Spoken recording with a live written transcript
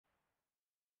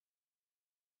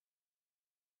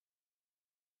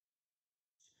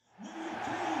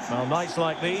Well, nights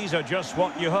like these are just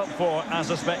what you hope for as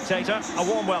a spectator. A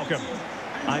warm welcome.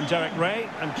 I'm Derek Ray,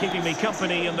 and keeping me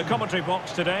company in the commentary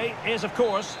box today is, of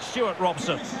course, Stuart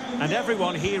Robson. And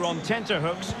everyone here on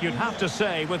tenterhooks, you'd have to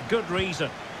say, with good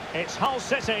reason. It's Hull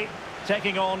City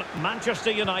taking on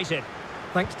Manchester United.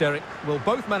 Thanks, Derek. Well,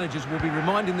 both managers will be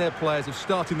reminding their players of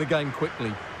starting the game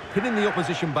quickly, pinning the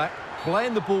opposition back,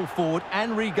 playing the ball forward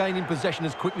and regaining possession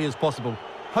as quickly as possible.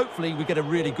 Hopefully, we get a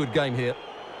really good game here.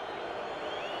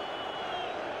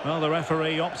 Well, the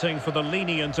referee opting for the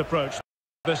lenient approach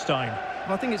this time.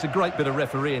 I think it's a great bit of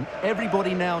refereeing.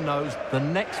 Everybody now knows the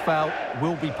next foul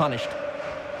will be punished.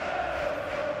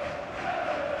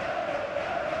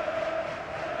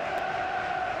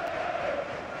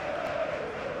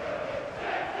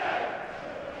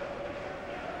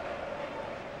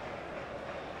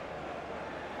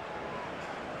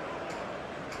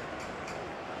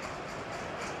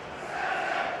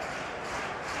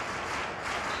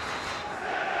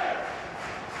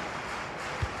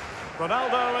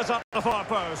 Ronaldo is up the far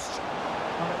post.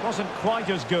 Well, it wasn't quite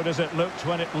as good as it looked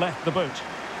when it left the boot.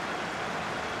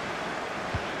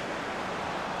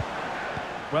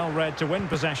 Well read to win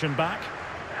possession back.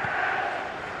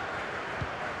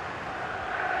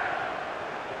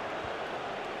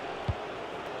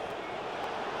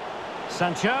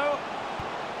 Sancho.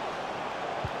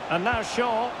 And now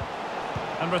Shaw.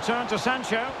 And return to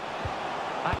Sancho.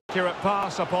 Accurate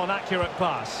pass upon accurate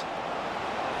pass.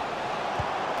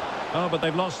 Oh, but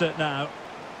they've lost it now.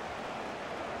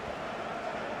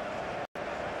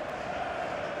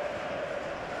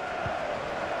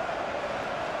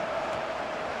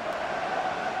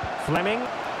 Fleming.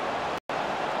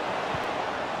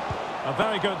 A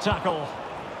very good tackle.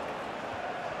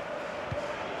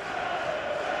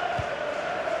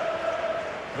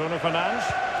 Bruno Fernandes.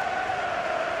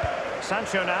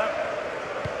 Sancho now.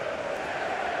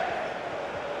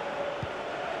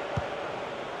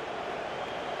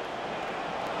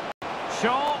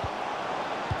 Shaw.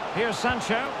 Here's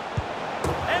Sancho.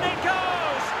 And it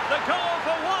goes! The goal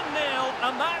for 1-0,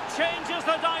 and that changes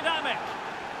the dynamic.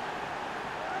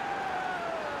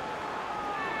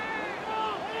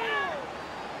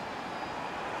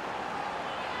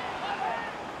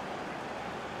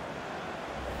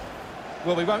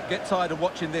 Well, we won't get tired of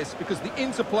watching this because the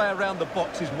interplay around the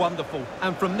box is wonderful.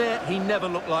 And from there, he never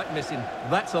looked like missing.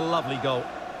 That's a lovely goal.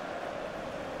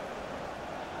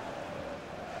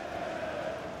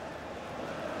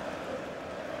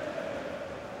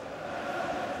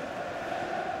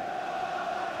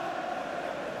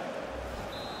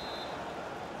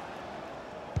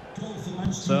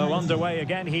 So underway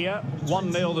again here,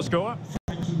 1-0 the score.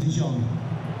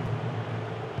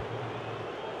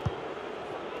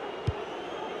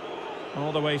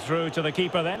 All the way through to the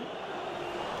keeper then.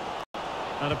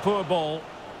 And a poor ball.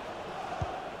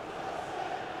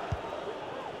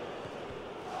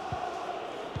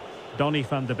 Donny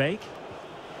van de Beek.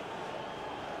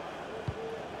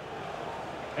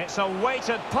 It's a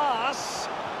weighted pass.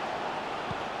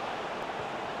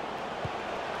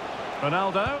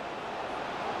 Ronaldo.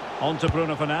 On to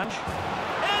Bruno Fernandes.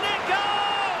 In it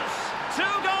goes! 2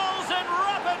 goals in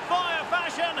rapid-fire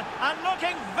fashion and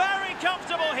looking very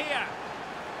comfortable here.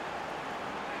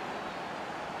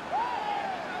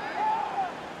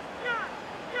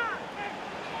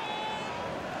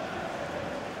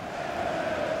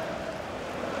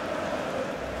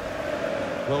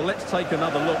 Well, let's take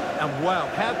another look. And wow,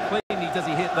 how cleanly does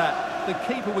he hit that? The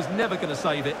keeper was never going to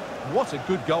save it. What a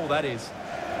good goal that is.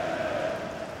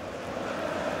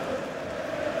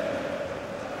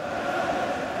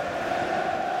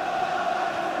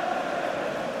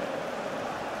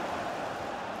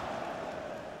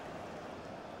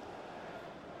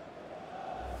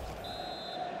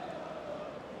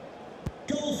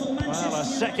 Well, a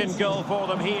second goal for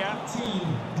them here.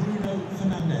 Bruno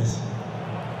Fernandes.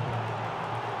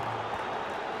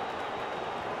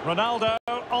 Ronaldo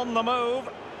on the move.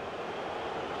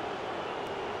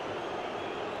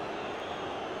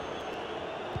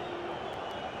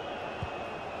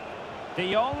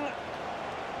 De Jong.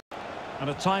 And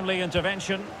a timely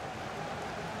intervention.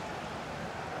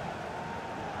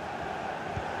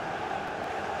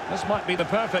 This might be the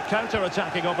perfect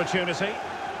counter-attacking opportunity.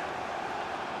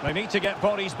 They need to get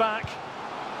bodies back.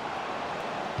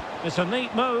 It's a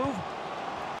neat move.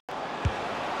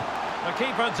 The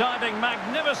keeper diving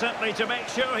magnificently to make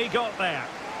sure he got there.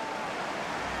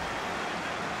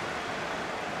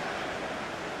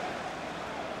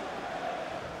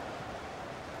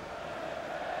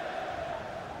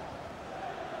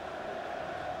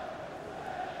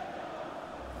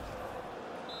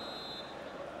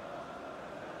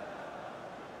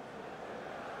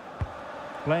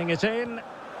 Playing it in.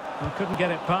 Well, couldn't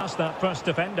get it past that first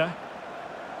defender.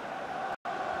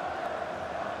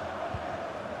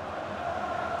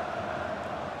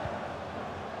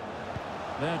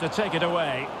 There to take it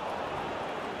away.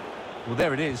 Well,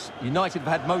 there it is. United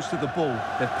have had most of the ball.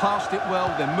 They've passed it well,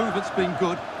 their movement's been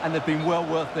good, and they've been well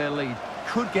worth their lead.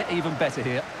 Could get even better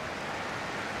here.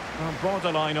 Well,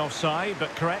 borderline offside, but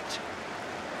correct.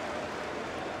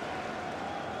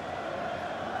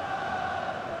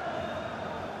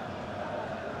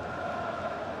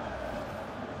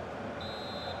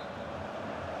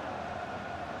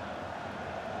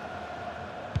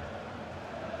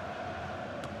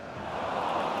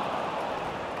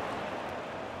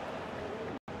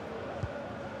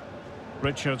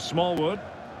 Richard Smallwood.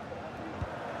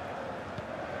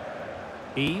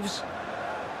 Eves.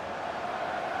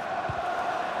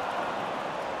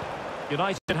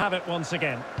 United have it once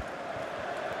again.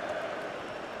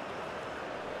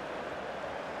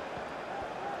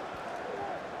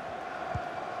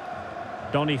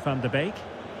 Donny van de Beek.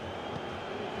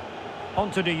 On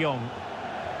to De Jong.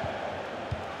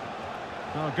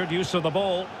 Oh, good use of the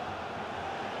ball.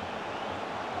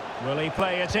 Will he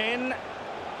play it in?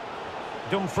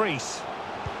 Dumfries.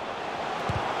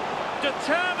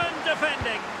 Determined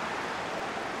defending.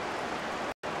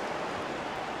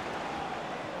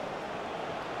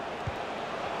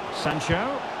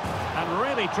 Sancho. And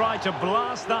really tried to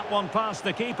blast that one past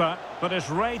the keeper, but his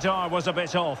radar was a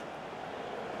bit off.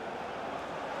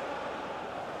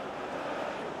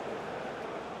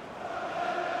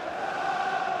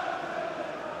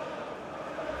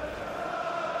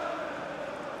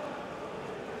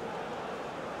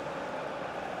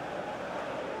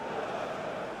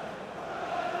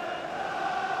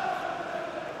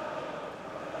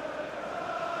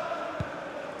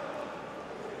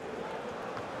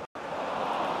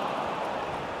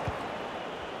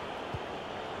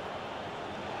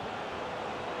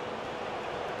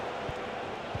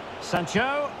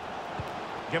 Sancho,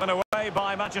 given away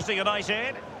by Manchester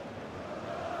United.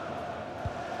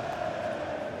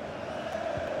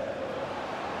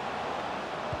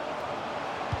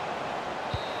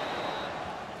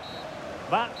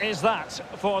 That is that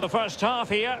for the first half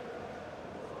here.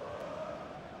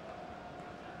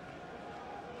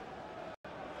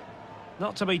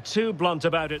 Not to be too blunt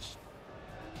about it.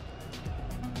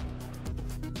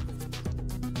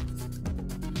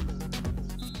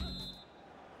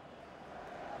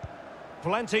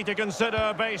 Plenty to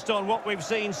consider based on what we've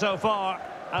seen so far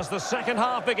as the second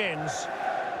half begins.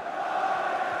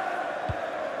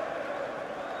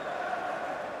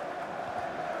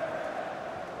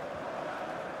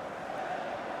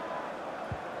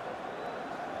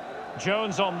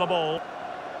 Jones on the ball.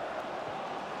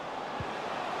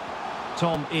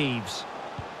 Tom Eves.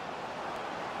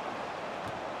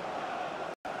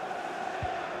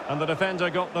 And the defender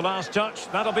got the last touch.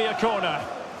 That'll be a corner.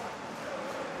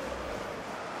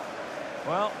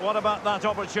 Well, what about that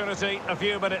opportunity a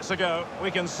few minutes ago?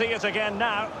 We can see it again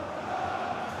now.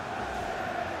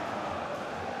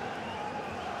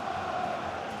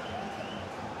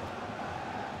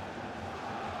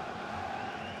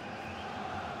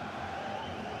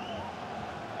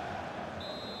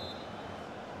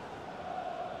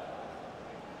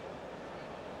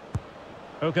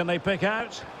 Who can they pick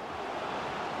out?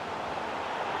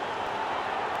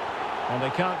 Well,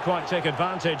 they can't quite take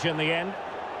advantage in the end.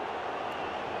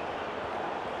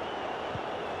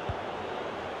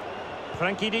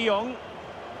 Frankie de Jong.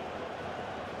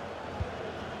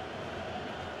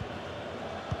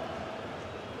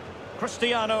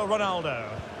 Cristiano Ronaldo.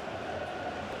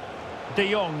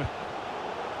 De Jong.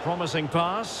 Promising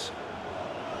pass.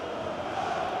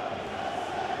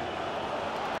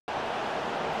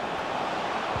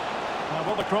 Now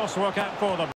will the cross work out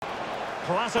for them?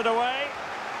 Clattered away.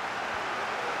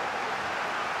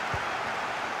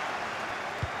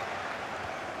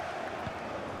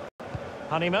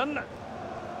 Honeyman.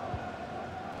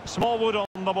 Smallwood on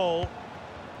the ball.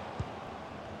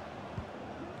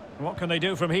 What can they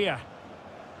do from here?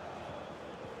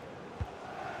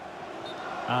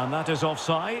 And that is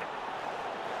offside.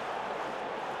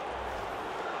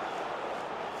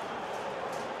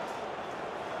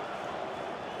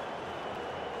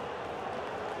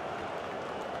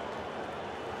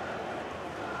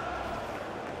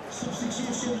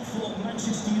 Substitution for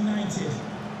Manchester United.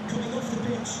 Coming off the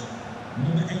pitch,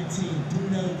 number 18,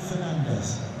 Bruno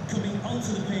Fernandes. Coming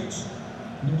onto the pitch,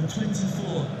 number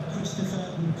 24, Christopher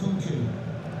Nkunku.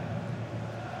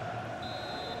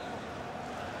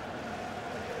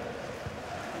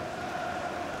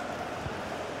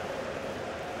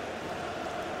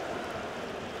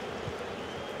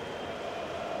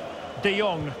 De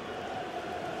Jong.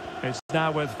 It's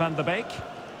now with Van de Beek.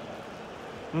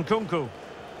 Nkunku.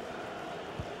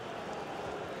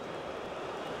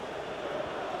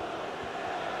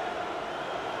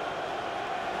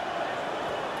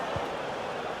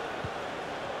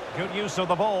 Good use of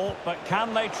the ball, but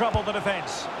can they trouble the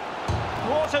defence?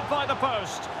 Thwarted by the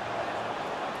post.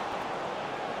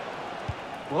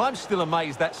 Well, I'm still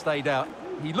amazed that stayed out.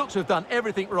 He looks to have done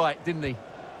everything right, didn't he?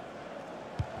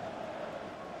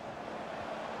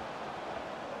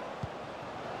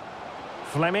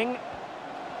 Fleming.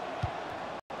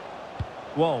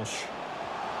 Walsh.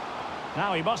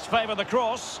 Now he must favour the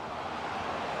cross.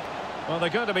 Well, they're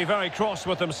going to be very cross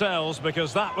with themselves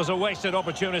because that was a wasted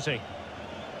opportunity.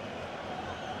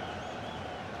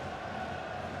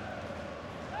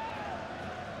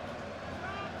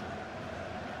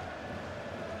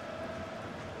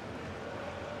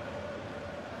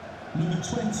 Number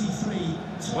 23.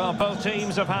 Well, both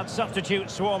teams have had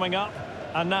substitutes warming up,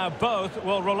 and now both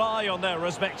will rely on their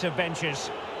respective benches.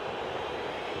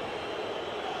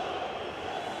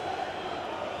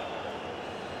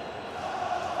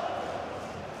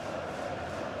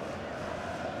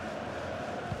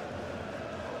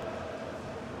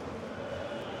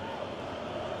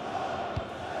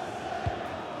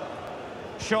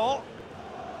 Shaw.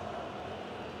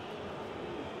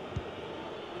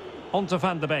 On to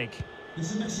Van de Beek.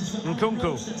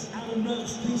 Nkunku.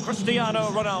 Cristiano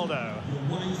Ronaldo.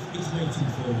 Your wife is waiting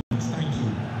for you. Thank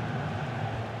you.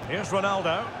 Here's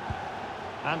Ronaldo.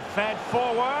 And fed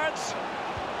forwards.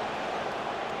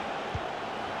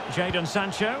 Jadon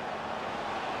Sancho.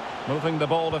 Moving the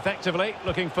ball effectively,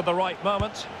 looking for the right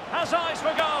moment. Has eyes for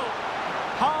goal.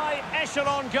 High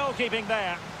echelon goalkeeping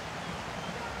there.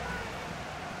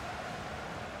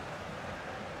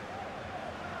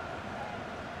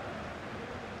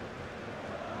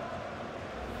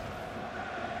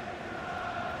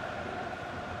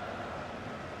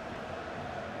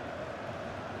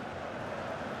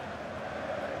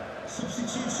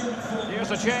 Substitution for...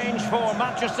 Here's a change for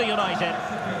Manchester United.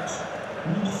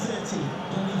 Number 30,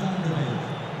 Donny van der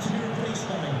Beek. To be replaced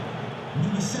by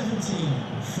number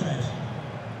 17, Fred.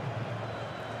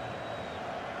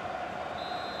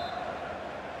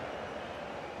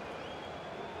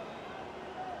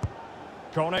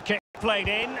 Corner kick played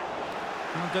in.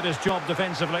 And did his job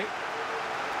defensively.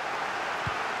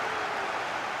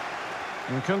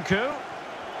 Nkunku.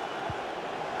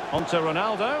 On to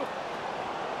Ronaldo.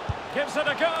 Gives it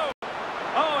a go.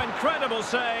 Oh, incredible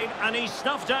save, and he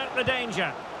snuffed out the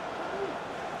danger.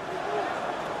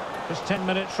 Just 10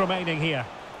 minutes remaining here.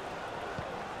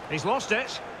 He's lost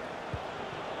it.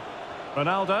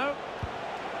 Ronaldo.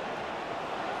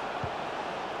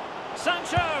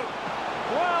 Sancho.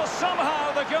 Well,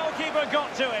 somehow the goalkeeper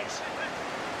got to it.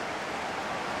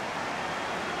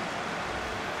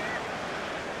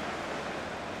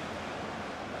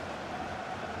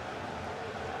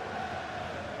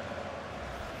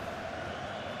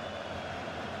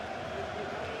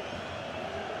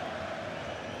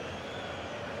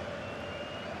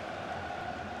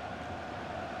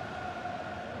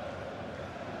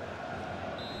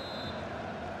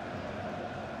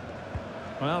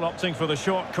 Well, opting for the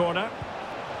short corner.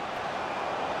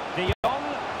 De Jong.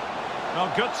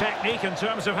 Well, good technique in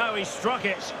terms of how he struck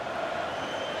it.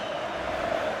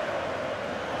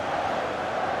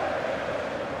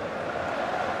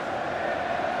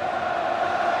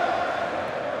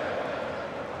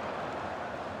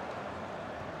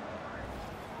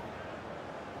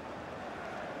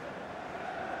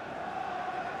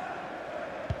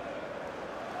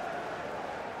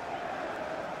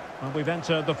 Well, we've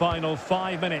entered the final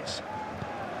 5 minutes.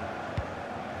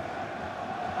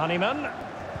 Honeyman.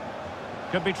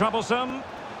 Could be troublesome.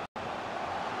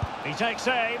 He takes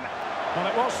aim. Well,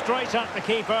 it was straight at the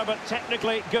keeper, but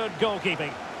technically good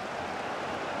goalkeeping.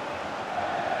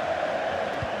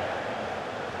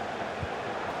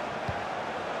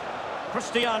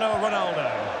 Cristiano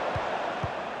Ronaldo.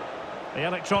 The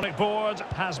electronic board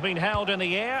has been held in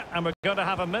the air, and we're going to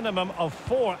have a minimum of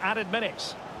 4 added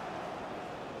minutes.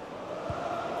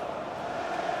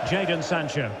 Jadon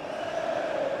Sancho.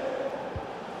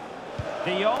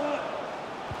 De Jong.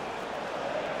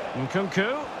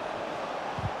 Nkunku.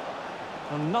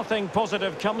 And nothing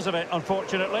positive comes of it,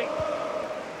 unfortunately.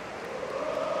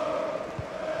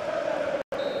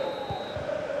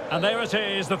 And there it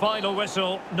is, the final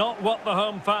whistle. Not what the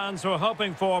home fans were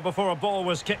hoping for before a ball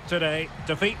was kicked today.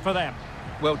 Defeat for them.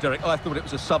 Well, Derek, I thought it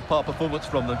was a subpar performance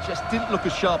from them. Just didn't look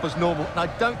as sharp as normal, and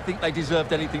I don't think they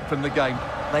deserved anything from the game.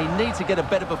 They need to get a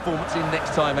better performance in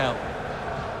next time out.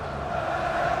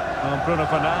 Bruno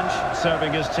Fernandes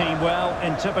serving his team well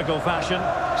in typical fashion.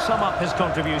 Sum up his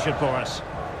contribution for us.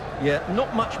 Yeah,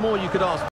 not much more you could ask.